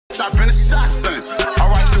I've been assassin.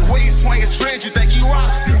 Alright, the way you swing your trend, you think you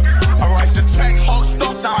roster. Alright, the tech hawk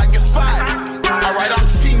stunts how I get fired. Alright, I'm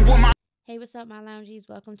cheating with my. Hey, what's up, my loungies?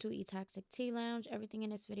 Welcome to E-Toxic Tea Lounge. Everything in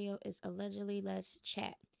this video is allegedly. Let's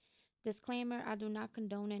chat. Disclaimer, I do not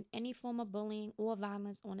condone any form of bullying or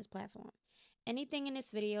violence on this platform. Anything in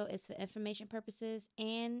this video is for information purposes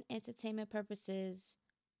and entertainment purposes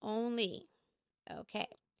only. Okay.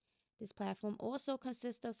 This platform also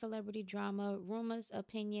consists of celebrity drama, rumors,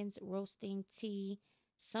 opinions, roasting, tea,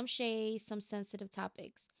 some shade, some sensitive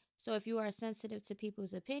topics. So if you are sensitive to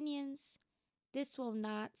people's opinions, this will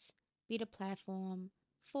not be the platform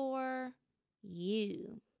for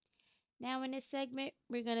you. Now in this segment,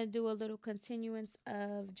 we're going to do a little continuance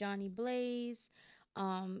of Johnny Blaze,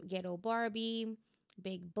 GhettoBarbie,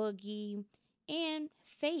 Big Boogie, and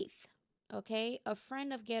Faith. Okay, a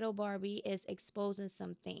friend of GhettoBarbie is exposing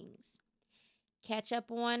some things. Catch up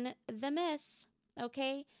on the mess,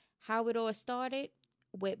 okay? How it all started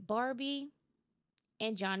with Barbie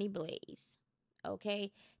and Johnny Blaze,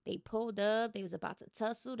 okay? They pulled up, they was about to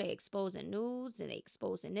tussle, they exposing news, and they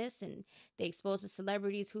exposing this, and they exposing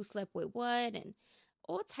celebrities who slept with what, and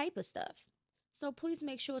all type of stuff. So please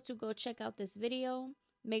make sure to go check out this video.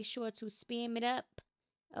 Make sure to spam it up,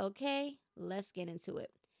 okay? Let's get into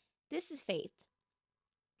it. This is Faith,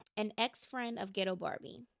 an ex-friend of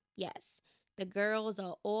GhettoBarbie. Yes, the girls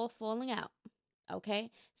are all falling out, okay?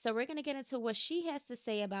 So we're going to get into what she has to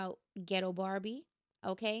say about GhettoBarbie,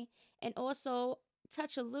 okay? And also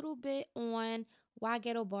touch a little bit on why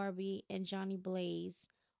GhettoBarbie and Johnny Blaze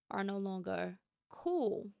are no longer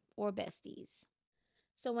cool or besties.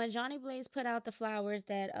 So when Johnny Blaze put out the flowers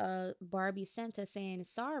that Barbie sent her saying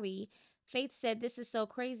sorry, Faith said this is so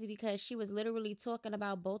crazy because she was literally talking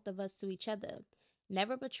about both of us to each other.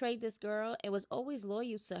 Never betrayed this girl and was always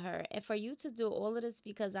loyal to her. And for you to do all of this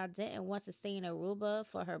because I didn't want to stay in Aruba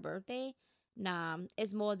for her birthday? Nah,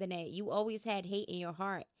 it's more than that. You always had hate in your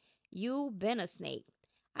heart. You been a snake.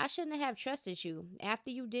 I shouldn't have trusted you.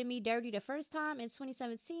 After you did me dirty the first time in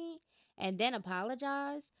 2017 and then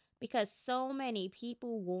apologized because so many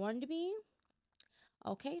people warned me.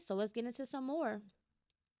 Okay, so let's get into some more.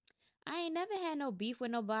 I ain't never had no beef with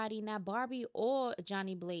nobody, not Barbie or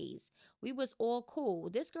Johnny Blaze. We was all cool.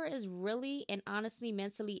 This girl is really and honestly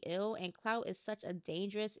mentally ill, and clout is such a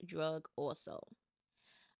dangerous drug also.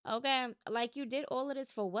 Okay, like you did all of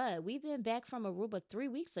this for what? We've been back from Aruba 3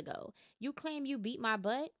 weeks ago. You claim you beat my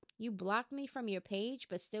butt? You blocked me from your page,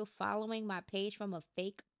 but still following my page from a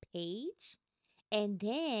fake page? And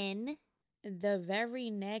then the very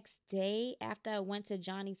next day after I went to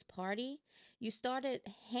Johnny's party, you started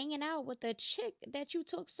hanging out with a chick that you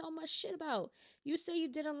talk so much shit about. You say you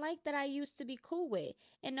didn't like that I used to be cool with.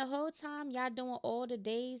 And the whole time y'all doing all the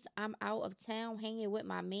days I'm out of town hanging with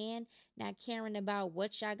my man, not caring about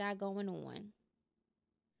what y'all got going on.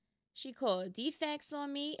 She called defects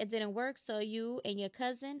on me. It didn't work, so you and your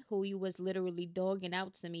cousin, who you was literally dogging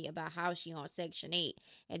out to me about how she on Section 8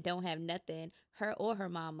 and don't have nothing, her or her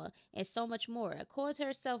mama, and so much more, called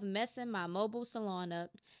herself messing my mobile salon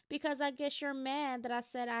up because I guess you're mad that I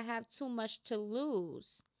said I have too much to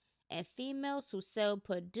lose. And females who sell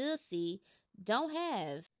pussy don't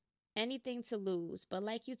have anything to lose. But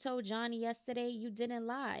like you told Johnny yesterday, you didn't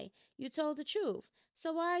lie. You told the truth.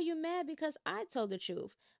 So why are you mad because I told the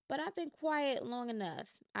truth? But I've been quiet long enough.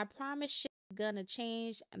 I promise shit's gonna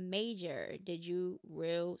change major. Did you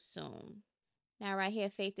real soon? Now right here,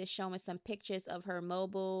 Faith is showing some pictures of her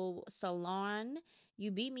mobile salon.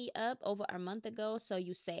 You beat me up over a month ago, so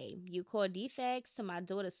you say. You called defects to my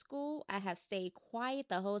daughter's school. I have stayed quiet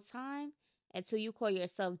the whole time until you call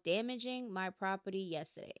yourself damaging my property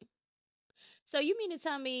yesterday. So you mean to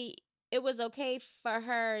tell me it was okay for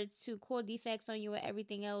her to call defects on you and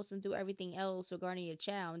everything else and do everything else regarding your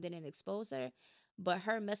child and didn't expose her, but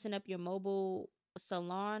her messing up your mobile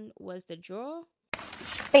salon was the draw?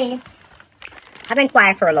 See, I've been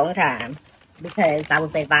quiet for a long time because I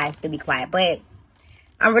was advised to be quiet, but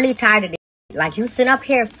I'm really tired of it. Like, you sit up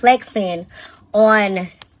here flexing on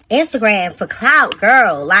Instagram for clout,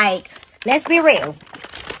 girl. Like, let's be real.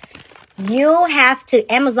 You have to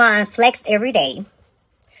Amazon flex every day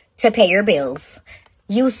to pay your bills.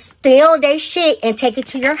 You steal their shit and take it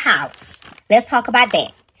to your house. Let's talk about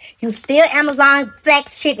that. You steal Amazon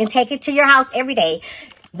flex shit and take it to your house every day.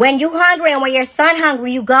 When you hungry and when your son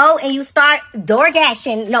hungry, you go and you start door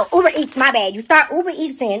dashing. No, Uber Eats, my bad. You start Uber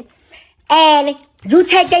Eatsing and you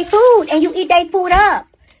take their food and you eat their food up.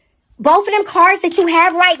 Both of them cars that you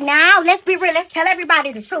have right now, let's be real. Let's tell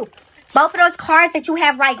everybody the truth. Both of those cars that you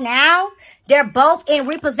have right now, they're both in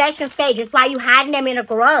repossession stages. Why you hiding them in a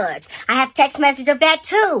garage? I have text message of that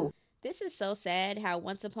too. This is so sad how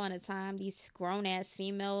once upon a time these grown-ass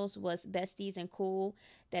females was besties and cool,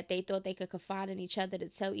 that they thought they could confide in each other to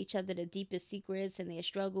tell each other the deepest secrets and their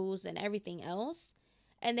struggles and everything else.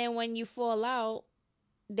 And then when you fall out,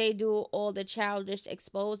 they do all the childish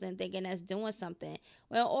exposing, thinking that's doing something.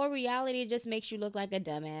 Well, all reality, it just makes you look like a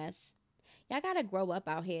dumbass. Y'all gotta grow up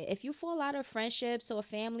out here. If you fall out of friendships or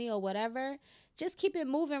family or whatever, just keep it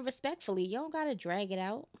moving respectfully. You don't gotta drag it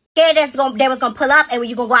out. Yeah, they was gonna pull up, and when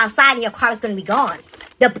you gonna go outside and your car is gonna be gone.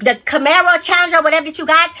 The Camaro Challenger or whatever that you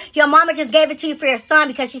got, your mama just gave it to you for your son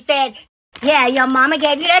because she said, yeah, your mama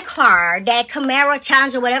gave you that car, that Camaro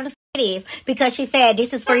Challenger, whatever the it is, because she said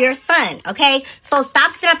this is for your son. Okay, so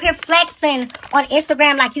stop sitting up here flexing on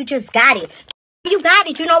Instagram like you just got it. You got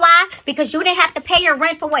it. You know why? Because you didn't have to pay your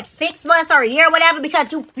rent for what, 6 months or a year or whatever,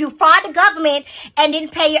 because you fraud the government and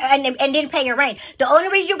didn't pay your and didn't pay your rent. The only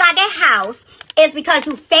reason you got that house is because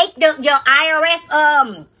you faked your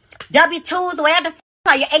IRS W-2s or whatever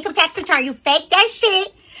or your income tax return. You faked that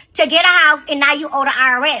shit to get a house, and now you owe the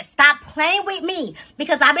IRS. Stop playing with me,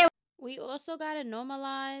 because I've been. We also gotta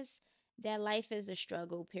normalize that life is a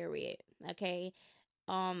struggle, period. Okay.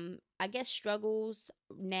 I guess struggles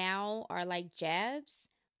now are like jabs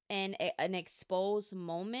and an exposed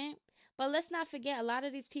moment. But let's not forget, a lot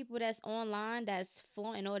of these people that's online, that's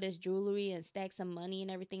flaunting all this jewelry and stacks of money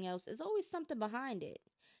and everything else, there's always something behind it.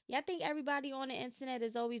 Yeah, I think everybody on the internet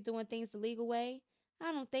is always doing things the legal way.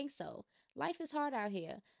 I don't think so. Life is hard out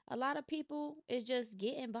here. A lot of people is just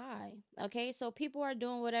getting by. Okay, so people are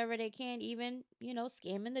doing whatever they can, even,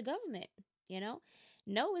 scamming the government,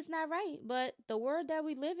 No, it's not right, but the world that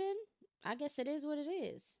we live in, I guess it is what it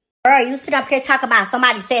is. Girl, you sit up here talking about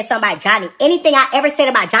somebody said something about Johnny. Anything I ever said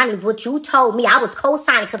about Johnny was what you told me. I was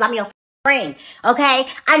co-signing because I'm your friend, okay?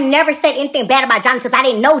 I never said anything bad about Johnny because I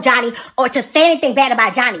didn't know Johnny or to say anything bad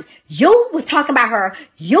about Johnny. You was talking about her.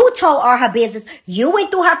 You told all her business. You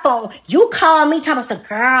went through her phone. You called me talking about,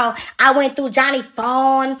 girl, I went through Johnny's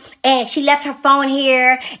phone and she left her phone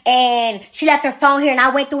here and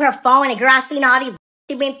I went through her phone and girl, I seen all these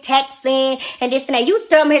she been texting and this and that. You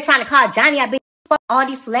still here trying to call Johnny. I been all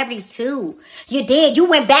these celebrities too. You did. You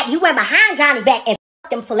went behind Johnny back and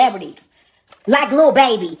them celebrities. Like Lil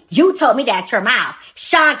Baby. You told me that at your mouth.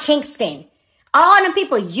 Sean Kingston. All them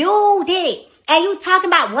people, you did it. And you talking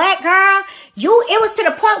about what, girl? It was to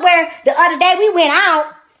the point where the other day we went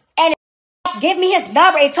out and give me his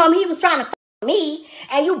number and told me he was trying to f me.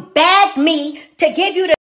 And you begged me to give you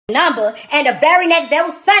the number, and the very next day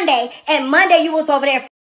was Sunday, and Monday you was over there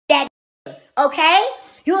that okay?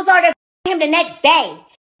 You was over there him the next day.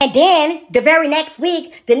 And then the very next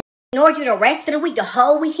week, the ignored you the rest of the week. The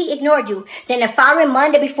whole week he ignored you. Then the following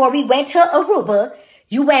Monday before we went to Aruba,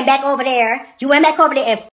 you went back over there. You went back over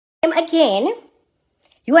there and him again.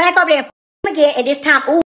 You went back over there and him again, and this time,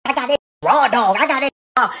 ooh, I got that raw dog. I got that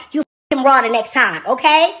dog. You him raw the next time,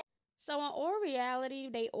 okay? So in all reality,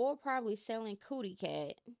 they all probably selling cootie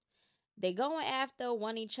cat. They going after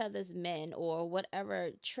one each other's men or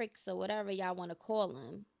whatever tricks or whatever y'all want to call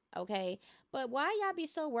them, okay? But why y'all be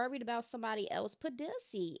so worried about somebody else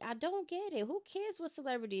pussy? I don't get it. Who cares what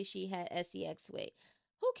celebrity she had sex with?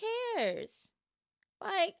 Who cares?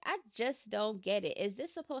 Like, I just don't get it. Is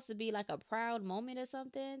this supposed to be like a proud moment or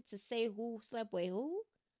something to say who slept with who?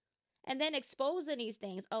 And then exposing these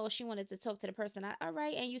things. Oh, she wanted to talk to the person. All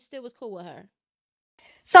right, and you still was cool with her.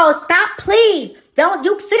 So stop, please. Don't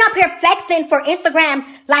you sit up here flexing for Instagram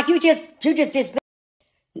like you just.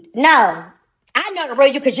 No, I'm not gonna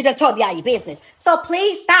raise you because you done told me all your business. So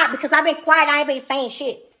please stop, because I've been quiet. I ain't been saying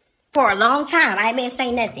shit for a long time. I ain't been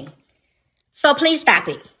saying nothing. So please stop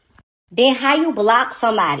it. Then how you block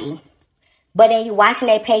somebody, but then you watching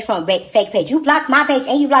their page from a fake page? You blocked my page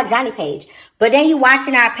and you blocked Johnny's page, but then you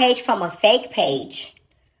watching our page from a fake page.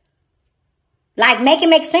 Like, make it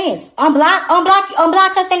make sense. Unblock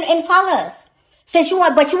us and follow us.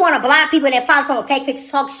 But you want to block people that follow from a fake page to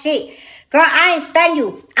talk shit. Girl, I ain't studying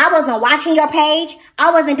you. I wasn't watching your page. I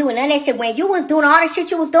wasn't doing none of that shit. When you was doing all the shit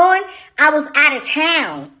you was doing, I was out of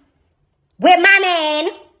town with my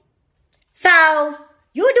man. So,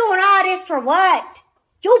 you doing all this for what?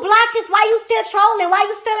 You blocked us. Why you still trolling? Why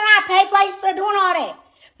you still on our page? Why you still doing all that?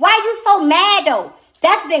 Why you so mad, though?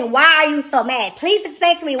 That's the thing. Why are you so mad? Please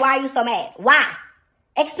explain to me why you so mad. Why?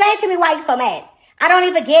 Explain to me why you so mad. I don't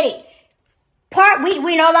even get it.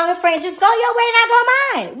 We no longer friends. Just go your way and I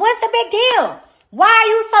go mine. What's the big deal? Why are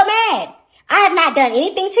you so mad? I have not done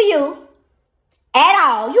anything to you at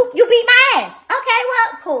all. You beat my ass. Okay,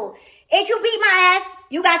 well, cool. If you beat my ass,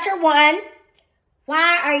 you got your one.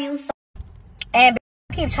 Why are you so... And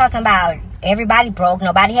you keep talking about everybody broke,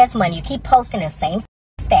 nobody has money. You keep posting the same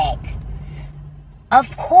stack.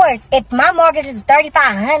 Of course, if my mortgage is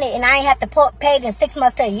 $3,500 and I ain't have to pay it in 6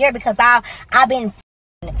 months to a year because I've been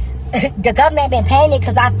the government been paying it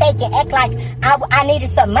because I fake and act like I needed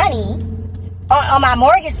some money on my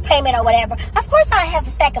mortgage payment or whatever. Of course I have a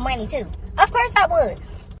stack of money too. Of course I would.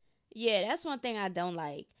 Yeah, that's one thing I don't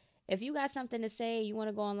like. If you got something to say, you want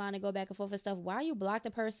to go online and go back and forth and stuff, why you block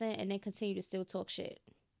the person and then continue to still talk shit?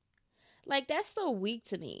 Like, that's so weak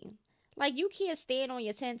to me. Like, you can't stand on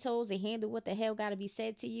your 10 toes and handle what the hell got to be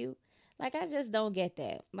said to you. Like, I just don't get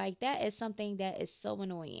that. Like, that is something that is so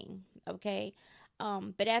annoying, okay?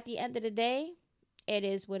 But at the end of the day, it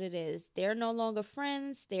is what it is. They're no longer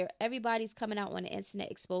friends. Everybody's coming out on the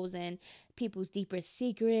internet exposing people's deeper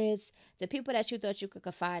secrets, the people that you thought you could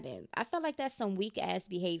confide in. I feel like that's some weak ass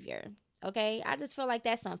behavior. Okay? I just feel like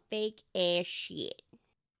that's some fake ass shit.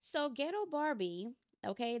 So GhettoBarbie,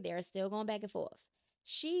 okay, they're still going back and forth.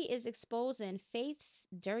 She is exposing Faith's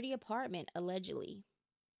dirty apartment allegedly.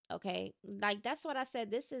 Okay? Like, that's what I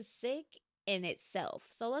said. This is sick in itself.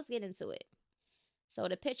 So let's get into it. So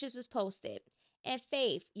the pictures was posted. And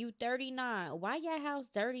Faith, you 39. Why your house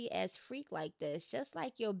dirty as freak like this? Just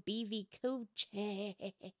like your BV coochie.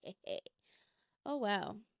 Oh,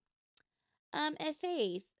 wow. And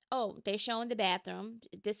Faith, oh, they're showing the bathroom.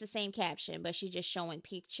 This is the same caption, but she's just showing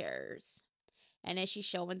pictures. And then she's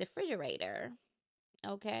showing the refrigerator.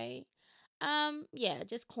 Okay. Yeah,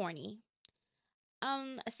 just corny.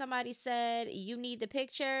 Somebody said, you need the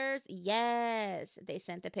pictures? Yes, they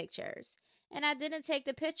sent the pictures. And I didn't take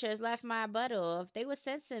the pictures, left my butt off. They were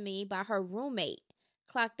sent to me by her roommate.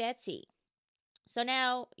 Clock that T. So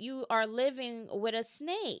now you are living with a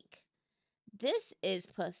snake. This is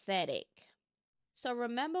pathetic. So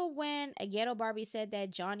remember when a GhettoBarbie said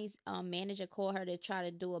that Johnny's manager called her to try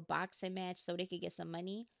to do a boxing match so they could get some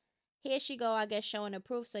money? Here she go, I guess, showing the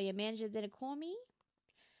proof. So your manager didn't call me?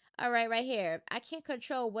 All right here. I can't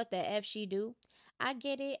control what the F she do. I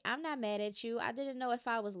get it. I'm not mad at you. I didn't know if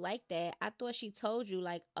I was like that. I thought she told you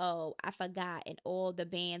like, oh, I forgot and all the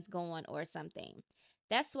band's going or something.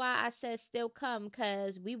 That's why I said still come,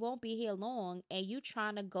 because we won't be here long and you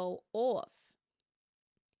trying to go off.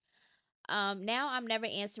 Now I'm never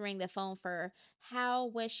answering the phone for how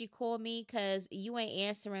when she called me, because you ain't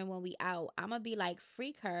answering when we out. I'm going to be like,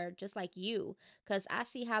 freak her just like you, because I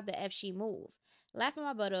see how the F she move. Laughing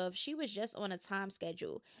my butt off, she was just on a time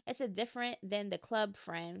schedule. It's a different than the club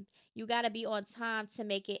friend. You got to be on time to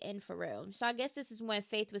make it in for real. So I guess this is when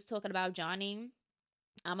Faith was talking about Johnny.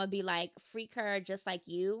 I'm going to be like, freak her just like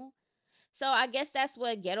you. So I guess that's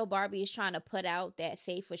what GhettoBarbie is trying to put out, that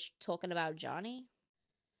Faith was talking about Johnny.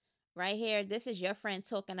 Right here, this is your friend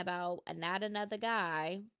talking about not another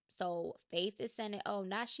guy. So Faith is saying, oh,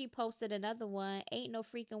 now she posted another one. Ain't no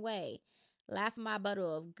freaking way. Laughing my butt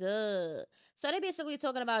off. Good. So they basically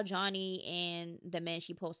talking about Johnny and the men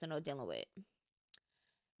she posting or dealing with.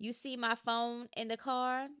 You see my phone in the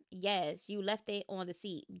car? Yes, you left it on the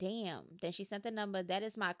seat. Damn. Then she sent the number. That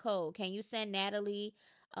is my code. Can you send Natalie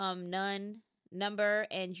Nunn number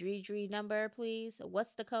and Dre number, please?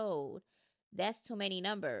 What's the code? That's too many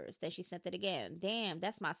numbers. Then she sent it again. Damn,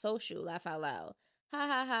 that's my social. Laugh out loud. Ha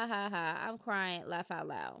ha ha ha ha. I'm crying. Laugh out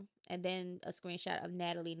loud. And then a screenshot of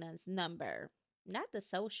Natalie Nunn's number. Not the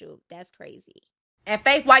social. That's crazy. And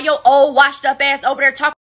Faith, why your old washed up ass over there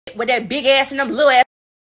talking with that big ass and them little ass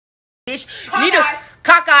bitch? You need to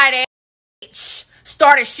cockeyed ass bitch.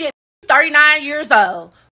 Started shit 39 years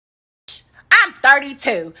old. I'm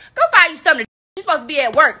 32. Go find you something to do. You're supposed to be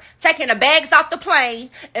at work taking the bags off the plane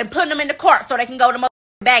and putting them in the cart so they can go to my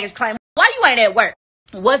baggage claim. Why you ain't at work?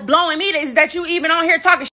 What's blowing me is that you even on here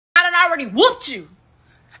talking shit. I done already whooped you.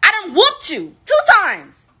 I done whooped you 2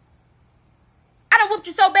 times. I done whooped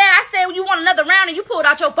you so bad, I said you want another round and you pulled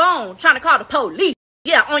out your phone trying to call the police.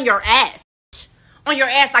 Yeah, on your ass. On your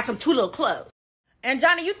ass like some 2 little clothes. And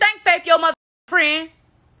Johnny, you think Faith your mother friend?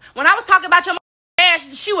 When I was talking about your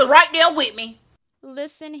ass, she was right there with me.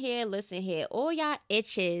 Listen here. All y'all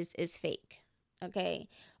itches is fake. Okay?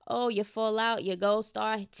 Oh, you fall out, you go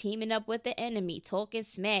start teaming up with the enemy, talking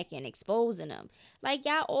smack and exposing them. Like,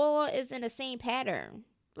 y'all all is in the same pattern.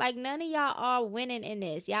 Like, none of y'all are winning in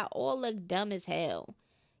this. Y'all all look dumb as hell.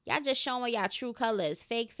 Y'all just showing y'all true colors.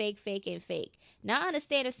 Fake, and fake. Now, I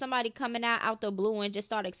understand if somebody coming out the blue and just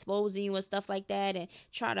start exposing you and stuff like that and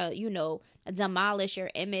try to, demolish your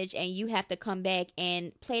image, and you have to come back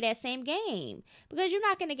and play that same game. Because you're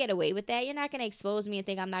not going to get away with that. You're not going to expose me and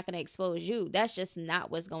think I'm not going to expose you. That's just not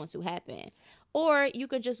what's going to happen. Or you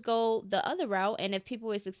could just go the other route, and if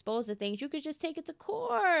people is exposed to things, you could just take it to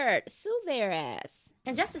court. Sue their ass.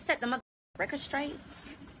 And just to set the record straight,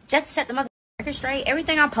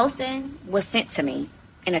 everything I'm posting was sent to me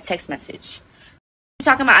in a text message.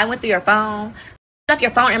 talking about I went through your phone? Left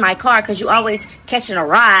your phone in my car because you always catching a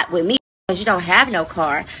ride with me because you don't have no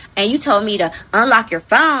car. And you told me to unlock your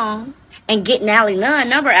phone and get Nally Nunn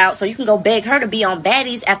number out so you can go beg her to be on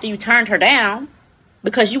Baddies after you turned her down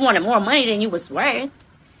because you wanted more money than you was worth.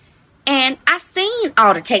 And I seen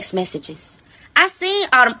all the text messages. I seen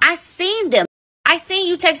all them. I seen them. I seen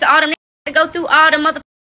you texting all them to go through all the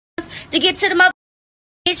motherfuckers to get to the mother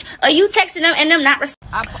bitch. Or you texting them and them not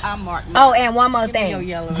responding. I'm Martin. Oh, and one more thing.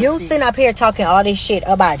 You sitting up here talking all this shit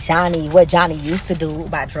about Johnny, what Johnny used to do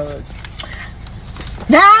about drugs.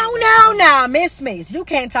 No, Miss. You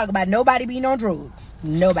can't talk about nobody being on drugs.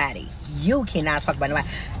 Nobody. You cannot talk about nobody.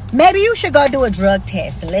 Maybe you should go do a drug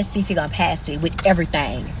test and let's see if you're gonna pass it with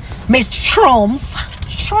everything. Miss Shrooms.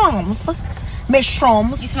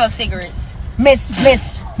 You smoke cigarettes. Miss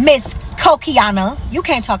Kokiana. You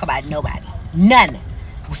can't talk about nobody. None.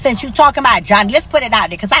 Since you talking about Johnny, let's put it out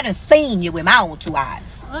there because I done seen you with my own 2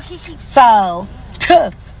 eyes. So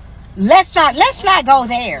let's not go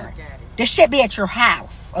there. This shit be at your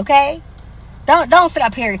house, okay? Don't sit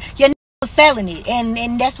up here. You're selling it,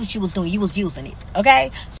 and that's what you was doing. You was using it,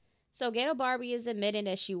 okay? So GhettoBarbie is admitting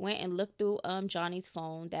that she went and looked through Johnny's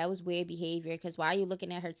phone. That was weird behavior because why are you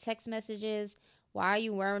looking at her text messages? Why are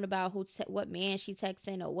you worrying about what man she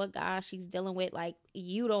texting or what guy she's dealing with? Like,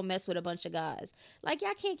 you don't mess with a bunch of guys. Like,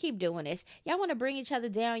 y'all can't keep doing this. Y'all want to bring each other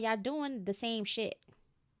down. Y'all doing the same shit.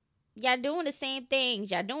 Y'all doing the same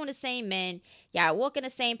things. Y'all doing the same men. Y'all walking the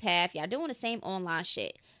same path. Y'all doing the same online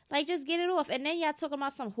shit. Like, just get it off. And then y'all talking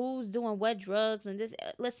about some who's doing what drugs and this.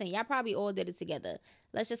 Listen, y'all probably all did it together.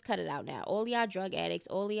 Let's just cut it out now. All y'all drug addicts.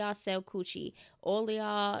 All y'all sell coochie. All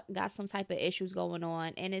y'all got some type of issues going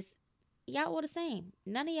on. And it's y'all all the same.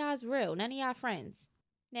 None of y'all's real. None of y'all friends.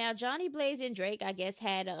 Now, Johnny Blaze and Drake, I guess,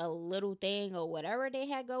 had a little thing or whatever they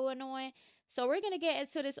had going on. So we're going to get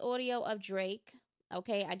into this audio of Drake.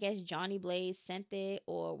 Okay, I guess Johnny Blaze sent it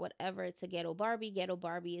or whatever to GhettoBarbie.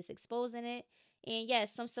 GhettoBarbie is exposing it. And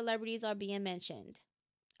yes, some celebrities are being mentioned.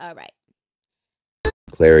 All right.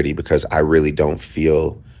 Clarity, because I really don't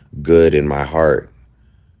feel good in my heart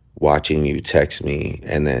watching you text me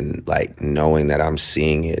and then like knowing that I'm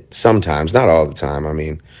seeing it sometimes, not all the time, I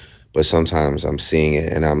mean, but sometimes I'm seeing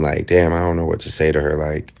it and I'm like, damn, I don't know what to say to her,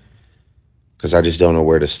 like, because I just don't know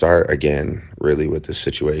where to start again, really, with this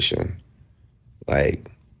situation.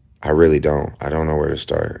 Like, I really don't. I don't know where to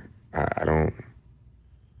start. I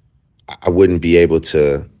wouldn't be able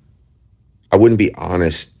to, I wouldn't be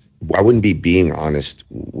honest. I wouldn't be being honest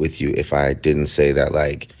with you if I didn't say that,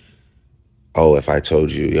 like, oh, if I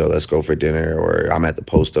told you, yo, let's go for dinner, or I'm at the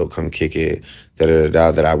Posto, come kick it,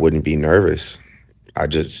 that I wouldn't be nervous. I'm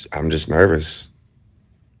just nervous.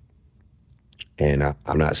 And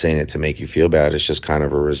I'm not saying it to make you feel bad. It's just kind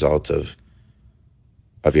of a result of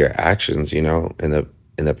your actions, you know, in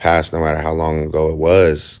the past, no matter how long ago it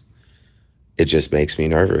was, it just makes me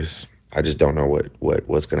nervous. I just don't know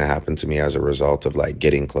what's going to happen to me as a result of like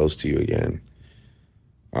getting close to you again.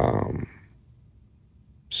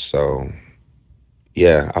 So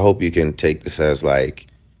yeah, I hope you can take this as like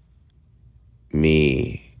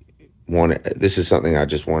me this is something I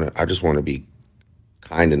just want to be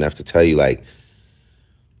kind enough to tell you, like,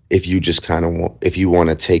 if you just kind of if you want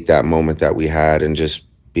to take that moment that we had and just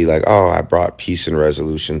be like, oh, I brought peace and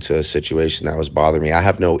resolution to a situation that was bothering me. I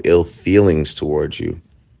have no ill feelings towards you.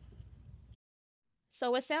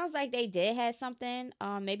 So it sounds like they did have something.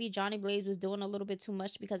 Maybe Johnny Blaze was doing a little bit too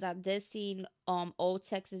much because I did see old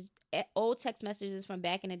text messages from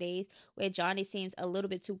back in the days where Johnny seems a little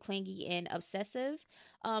bit too clingy and obsessive.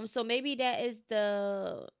 So maybe that is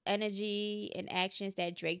the energy and actions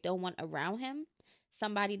that Drake don't want around him.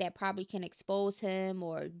 Somebody that probably can expose him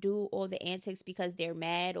or do all the antics because they're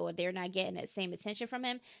mad or they're not getting that same attention from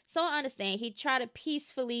him. So I understand he tried to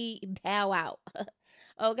peacefully bow out.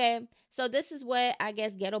 Okay, so this is what I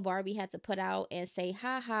guess GhettoBarbie had to put out and say,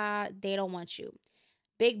 haha, they don't want you.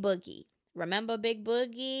 Big Boogie. Remember Big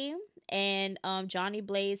Boogie? And Johnny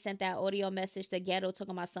Blaze sent that audio message to Ghetto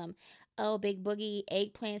talking about some, oh, Big Boogie,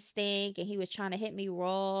 eggplant stink, and he was trying to hit me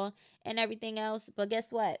raw and everything else. But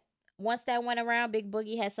guess what? Once that went around, Big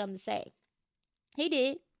Boogie had something to say. He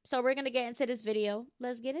did. So we're going to get into this video.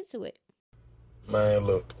 Let's get into it. Man,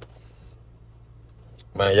 look.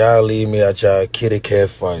 Man, y'all leave me out y'all kitty cat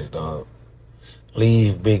fights, dog.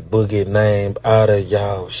 Leave Big Boogie name out of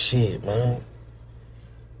y'all shit, man.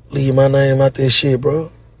 Leave my name out this shit,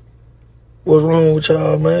 bro. What's wrong with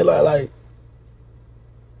y'all, man? Like,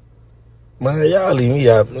 man, y'all leave me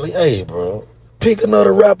out. Like, hey, bro. Pick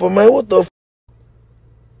another rapper, man. What the f***?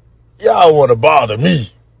 Y'all want to bother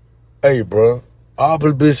me. Hey, bro. All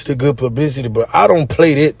publicity, good publicity, but I don't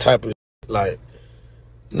play that type of shit. Like,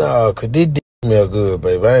 Nah, cause this dick smell good,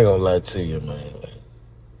 baby. I ain't gonna lie to you, man. Like,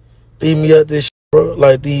 leave me up this shit, bro.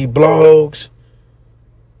 Like these blogs.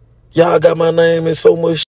 Y'all got my name in so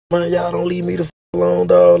much shit, man. Y'all don't leave me the f alone,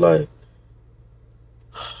 dog. Like,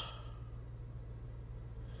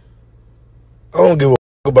 I don't give a f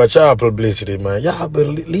about y'all publicity, man. Y'all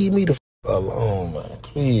better leave me the f alone, man.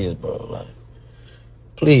 Please, bro. Like,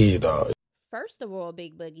 please, dog. First of all,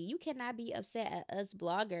 Big Boogie, you cannot be upset at us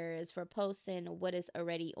bloggers for posting what is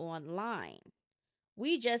already online.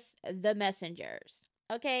 We just the messengers,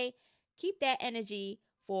 okay? Keep that energy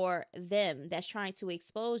for them that's trying to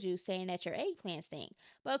expose you, saying that your eggplant stink.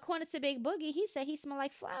 But according to Big Boogie, he said he smelled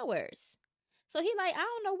like flowers. So he like, I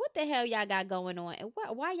don't know what the hell y'all got going on, and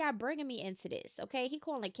why y'all bringing me into this, okay? He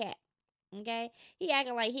calling cat, okay? He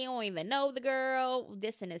acting like he don't even know the girl,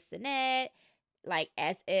 this and this and that, like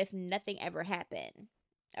as if nothing ever happened,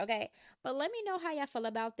 okay? But let me know how y'all feel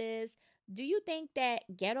about this. Do you think that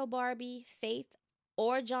GhettoBarbie, Faith,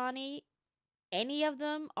 or Johnny, any of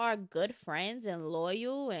them are good friends and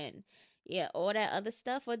loyal and yeah, all that other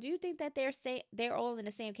stuff? Or do you think that they're all in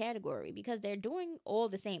the same category because they're doing all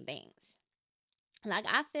the same things? Like,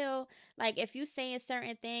 I feel like if you saying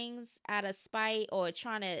certain things out of spite or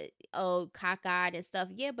trying to, cockeyed and stuff,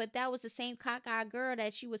 yeah, but that was the same cockeyed girl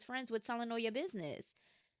that she was friends with telling all your business.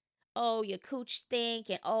 Oh, your cooch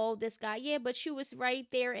stink and oh, this guy. Yeah, but you was right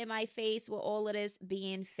there in my face with all of this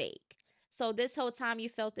being fake. So this whole time you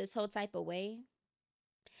felt this whole type of way?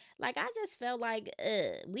 Like, I just felt like,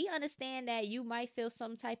 we understand that you might feel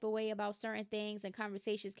some type of way about certain things and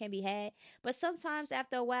conversations can be had. But sometimes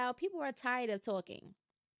after a while, people are tired of talking.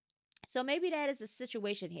 So maybe that is a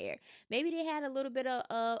situation here. Maybe they had a little bit of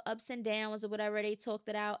ups and downs or whatever. They talked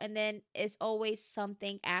it out. And then it's always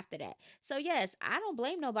something after that. So yes, I don't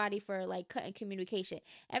blame nobody for like cutting communication.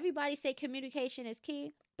 Everybody say communication is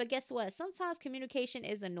key. But guess what? Sometimes communication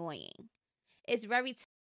is annoying. It's very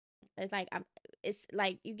it's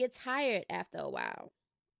like you get tired after a while,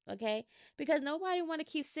 okay? Because nobody want to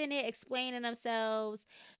keep sitting there explaining themselves,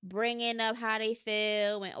 bringing up how they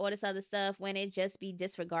feel and all this other stuff when it just be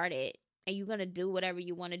disregarded and you're going to do whatever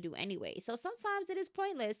you want to do anyway. So sometimes it is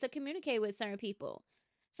pointless to communicate with certain people.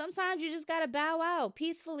 Sometimes you just got to bow out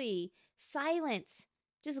peacefully, silence,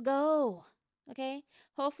 just go, okay?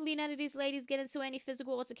 Hopefully none of these ladies get into any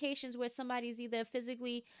physical altercations where somebody's either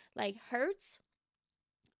physically like hurt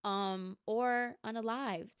or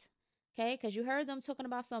unalived, okay? Because you heard them talking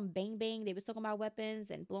about some bang bang. They was talking about weapons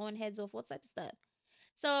and blowing heads off, all type of stuff.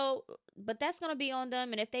 So, but that's going to be on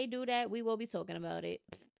them. And if they do that, we will be talking about it.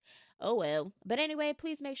 Oh, well. But anyway,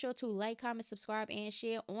 please make sure to like, comment, subscribe, and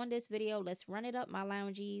share on this video. Let's run it up, my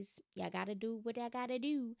loungies. Y'all got to do what y'all got to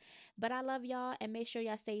do. But I love y'all. And make sure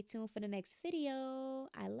y'all stay tuned for the next video.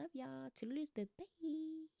 I love y'all. Toodaloo, bye-bye.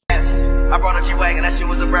 I brought a G-Wagon, that shit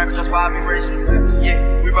was a breakfast, that's why I be racing.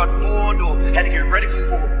 Yeah, we brought the full door, had to get ready for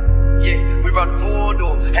war. Yeah, we brought the full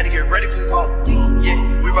door, had